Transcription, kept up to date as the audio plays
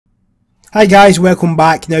Hi guys, welcome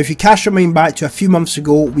back. Now if you cast your mind back to a few months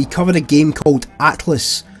ago, we covered a game called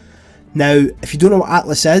Atlas. Now if you don't know what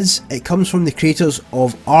Atlas is, it comes from the creators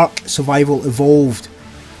of Ark Survival Evolved.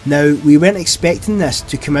 Now we weren't expecting this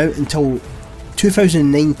to come out until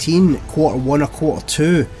 2019 Q1 or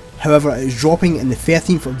Q2, however it is dropping on the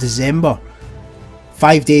 13th of December,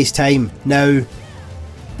 5 days time. Now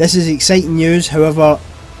this is exciting news, however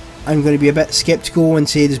I'm going to be a bit sceptical and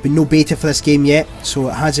say there's been no beta for this game yet, so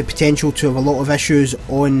it has the potential to have a lot of issues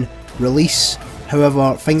on release.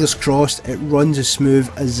 However, fingers crossed it runs as smooth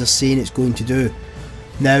as they're saying it's going to do.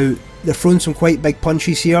 Now, they're throwing some quite big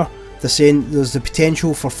punches here. They're saying there's the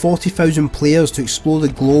potential for 40,000 players to explore the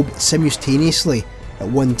globe simultaneously at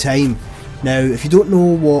one time. Now, if you don't know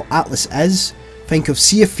what Atlas is, think of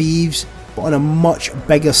Sea of Thieves, but on a much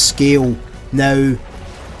bigger scale. Now,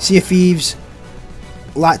 Sea of Thieves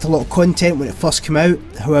lacked a lot of content when it first came out,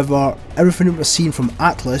 however everything that we're seeing from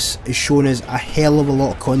Atlas is showing us a hell of a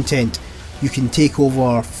lot of content. You can take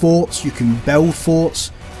over forts, you can build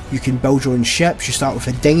forts, you can build your own ships, you start with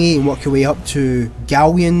a dinghy and work your way up to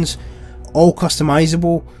galleons, all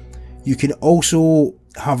customizable. You can also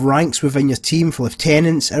have ranks within your team for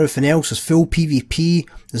lieutenants, everything else is full PvP,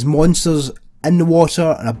 there's monsters in the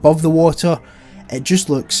water and above the water. It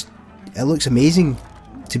looks amazing,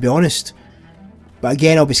 to be honest. But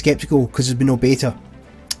again, I'll be sceptical because there's been no beta.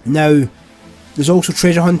 Now, there's also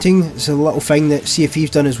treasure hunting. It's a little thing that Sea of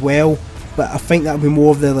Thieves done as well, but I think that'll be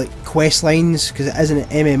more of the quest lines because it isn't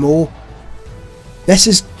an MMO. This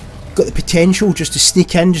has got the potential just to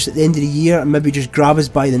sneak in just at the end of the year and maybe just grab us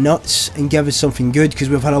by the nuts and give us something good, because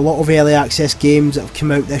we've had a lot of early access games that have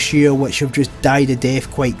come out this year which have just died a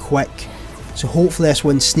death quite quick. So hopefully this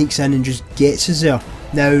one sneaks in and just gets us there.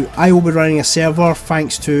 Now, I will be running a server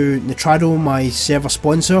thanks to Nitrado, my server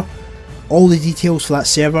sponsor. All the details for that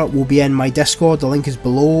server will be in my Discord, the link is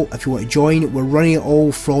below if you want to join. We're running it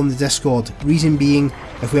all from the Discord. Reason being,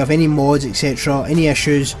 if we have any mods, etc., any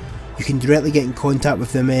issues, you can directly get in contact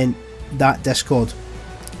with them in that Discord.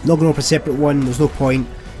 Not going to open a separate one, there's no point.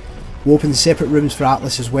 We'll open separate rooms for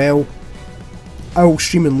Atlas as well. I will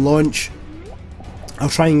stream and launch. I'll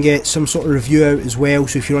try and get some sort of review out as well,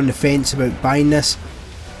 so if you're on the fence about buying this,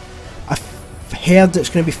 I've heard it's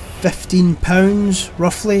going to be £15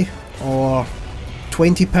 roughly, or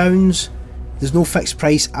 £20. There's no fixed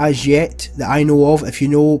price as yet that I know of. If you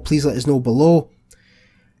know, please let us know below.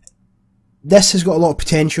 This has got a lot of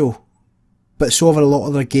potential, but so have a lot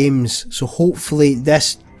of other games, so hopefully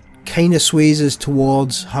this kind of sways us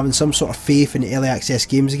towards having some sort of faith in early access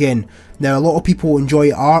games again. Now, a lot of people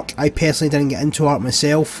enjoy Ark. I personally didn't get into Ark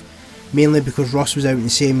myself, mainly because Russ was out at the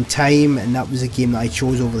same time and that was a game that I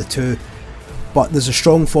chose over the two. But there's a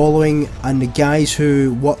strong following, and the guys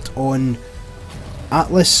who worked on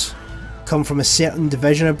Atlas come from a certain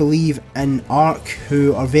division, I believe, in Ark,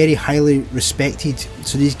 who are very highly respected.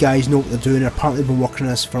 So these guys know what they're doing. They've apparently been working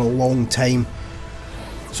on this for a long time.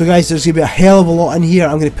 So guys, there's going to be a hell of a lot in here.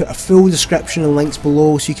 I'm going to put a full description and links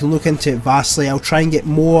below so you can look into it vastly. I'll try and get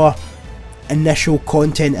more initial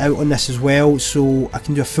content out on this as well, so I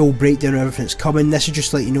can do a full breakdown of everything that's coming. This is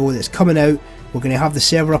just to let you know that it's coming out. We're going to have the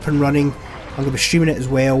server up and running. I'm going to be streaming it as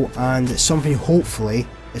well, and it's something hopefully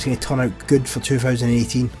it's going to turn out good for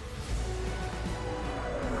 2018.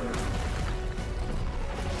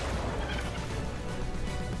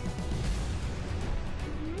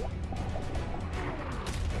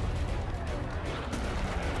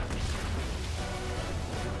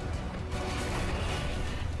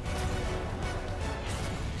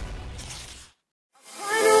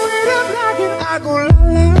 I go